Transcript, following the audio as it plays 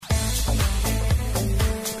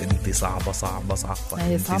انت صعبة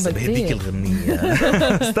هي صعبة بهديك الغنية.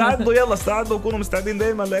 استعدوا يلا استعدوا وكونوا مستعدين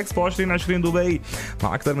دايما لإكسبو 2020 دبي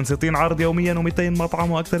مع أكثر من 60 عرض يوميا و200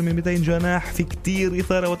 مطعم وأكثر من 200 جناح. في كتير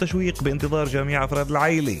إثارة وتشويق بانتظار جميع أفراد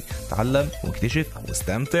العائلة. تعلم واكتشف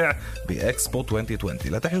واستمتع بإكسبو 2020.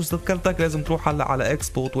 لا تحجز تذكرتك لازم تروح هلا على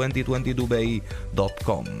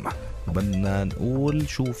expo2020dubai.com. بدنا نقول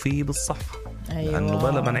شو في بالصحة. أيوة. لأنه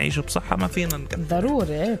بلا ما نعيش بصحة ما فينا نكمل.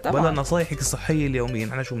 ضروري طبعا. بلا نصايحك الصحية اليومية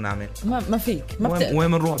احنا شو بنعمل؟ ما فيك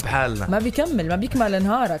وين بنروح بحالنا؟ ما بيكمل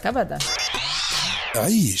نهارك أبدا.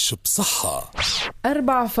 عيش بصحة.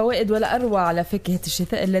 4 فوائد ولا أروع على فاكهة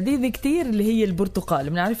الشتاء اللذيذة كتير اللي هي البرتقال.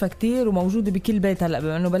 بنعرفها كتير وموجودة بكل بيت هلأ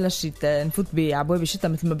بما أنه بلشت نفوت بأبواب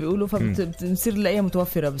الشتاء مثل ما بيقولوا فبتصير نلاقيها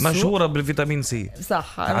متوفرة بالسوق. مشهورة بالفيتامين سي.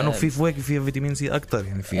 صح. يعني في فواكه فيها فيتامين سي أكتر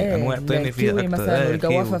يعني في أنواع تانية فيها أكتر. مثلا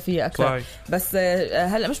الجوافة فيها أكتر. صحيح. بس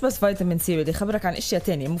هلأ مش بس فيتامين سي بدي خبرك عن أشياء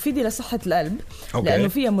تانية مفيدة لصحة القلب. أوكي. لأنه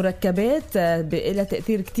فيها مركبات لها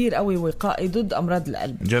تأثير كتير قوي وقائي ضد أمراض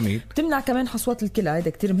القلب. جميل. بتمنع كمان حصوات الكلى. هيدا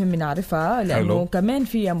كتير مهم نعرفها لأنه حلو. كمان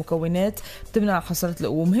فيها مكونات بتمنع حصوات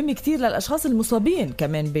ومهم كتير للأشخاص المصابين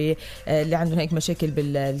كمان اللي عندهم هيك مشاكل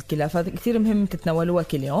بالكلى فكتير مهم تتناولوها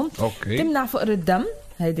كل يوم. أوكي. تمنع فقر الدم.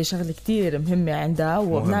 هيدي شغلة كتير مهمة عندها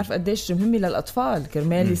وبنعرف قديش مهمة للأطفال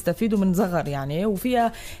كرمال يستفيدوا من صغر يعني.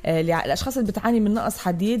 وفيها الأشخاص اللي بتعاني من نقص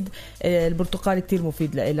حديد البرتقال كتير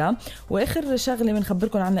مفيد لإلها. وآخر شغلة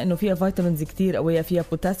بنخبركم عنها إنه فيها فيتامينز كتير قوية. فيها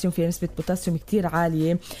بوتاسيوم. فيها نسبة بوتاسيوم كتير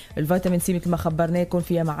عالية. الفيتامين سي مثل ما خبرناكم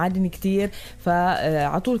فيها معادن كتير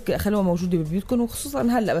فعطول خلوها موجودة ببيوتكم وخصوصا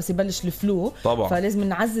هلأ بس يبلش الفلو طبعا. فلازم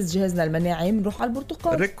نعزز جهازنا المناعي بنروح على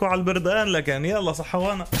البرتقال. ركوا على البردان لكن يلا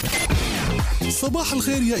صحوانا. صباح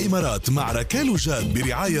الخير يا إمارات مع ركال وجاد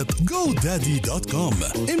برعاية GoDaddy.com.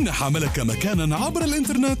 امنح عملك مكانا عبر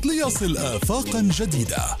الإنترنت ليصل آفاقا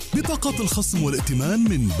جديدة. بطاقة الخصم والائتمان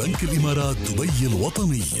من بنك الإمارات دبي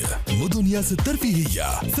الوطني. مدن ياس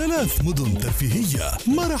الترفيهية 3 مدن ترفيهية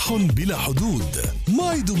مرح بلا حدود.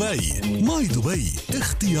 ماي دبي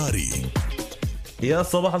اختياري. يا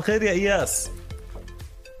صباح الخير يا إياس.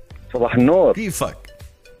 صباح النور. كيفك؟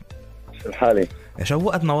 شو الحالي؟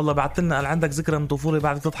 شوقتنا والله بعتلنا قال عندك ذكرى من طفولة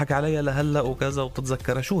بعدك تضحك عليها لهلا وكذا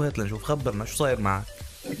وتتذكرها. شو هات لنشوف خبرنا شو صاير معك.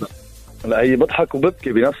 لا هي بضحك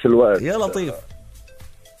وببكي بنفس الوقت. يا لطيف.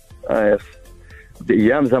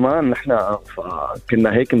 بأيام زمان نحن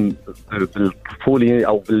كنا هيك بالطفولة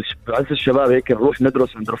أو بعز الشباب هيك نروح ندرس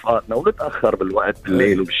عند رفقاتنا ونتأخر بالوقت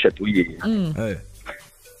بالليل وبالشتوية يعني.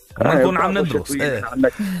 ما نكون عم ندرس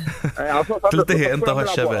تلتهي انت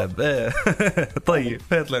والشباب. طيب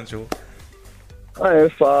هات لنشوف.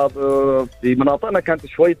 فبمناطقنا كانت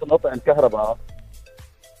شوي تنقطع الكهرباء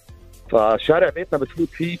فشارع بيتنا بتفوت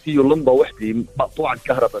فيه لمبة وحدة مقطوع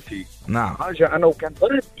الكهرباء فيه. نعم. حاجة أنا وكان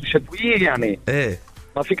برد وشتوية يعني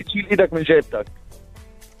ما فيك تشيل إيدك من جيبتك.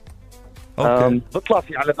 بطلع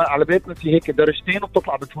في على بيتنا في هيك درجتين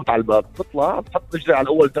وبتطلع بتفوت على الباب. بطلع بحط رجلي على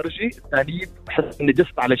أول درجة الثانية بحس إني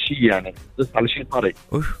دست على شيء يعني دست على شيء طري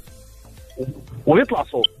ويطلع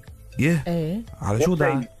صوت. على شو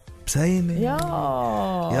ده؟ بسايمة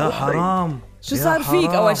يا حرام. شو صار فيك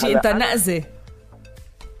أول شيء أنت نقزة؟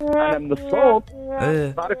 أنا من الصوت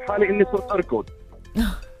بعرف حالي إني صرت أركض.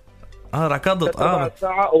 ركضت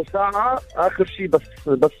ساعة أو ساعة آخر شيء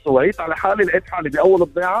بس وعيت على حالي لقيت حالي بأول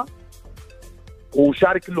الضيعة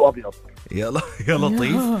وشعري كله أبيض. يا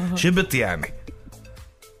لطيف. شبت يعني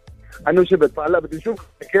أنه شبت. فهلا بدي نشوف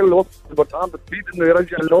كل وصف البرتقال بتفيد إنه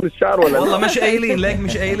يرجع لون الشعر ولا والله مش قايلين ليك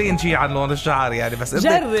مش قايلين شيء عن لون الشعر يعني بس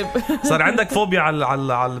جرب. صار عندك فوبيا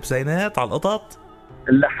على البسينات على القطط؟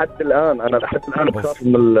 لحد الآن بخاف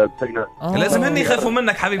من البسينات. لازم هني يخافوا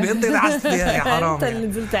منك حبيبي. انت دعست فيها يا حرام. انت اللي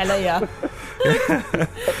نزلت عليها.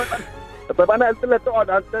 طيب أنا قلت لها تقعد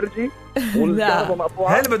على الدرجة والكهرباء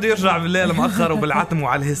مقطوعة. هل بده يرجع بالليل مؤخر وبالعتم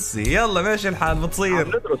وعلى الهسي. يلا ماشي الحال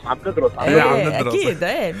بتصير. عم ندرس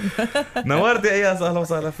أكيد. نورتي يا إياس. أهلا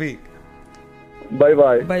وسهلا فيك.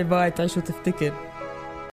 باي تعيش وتفتكر.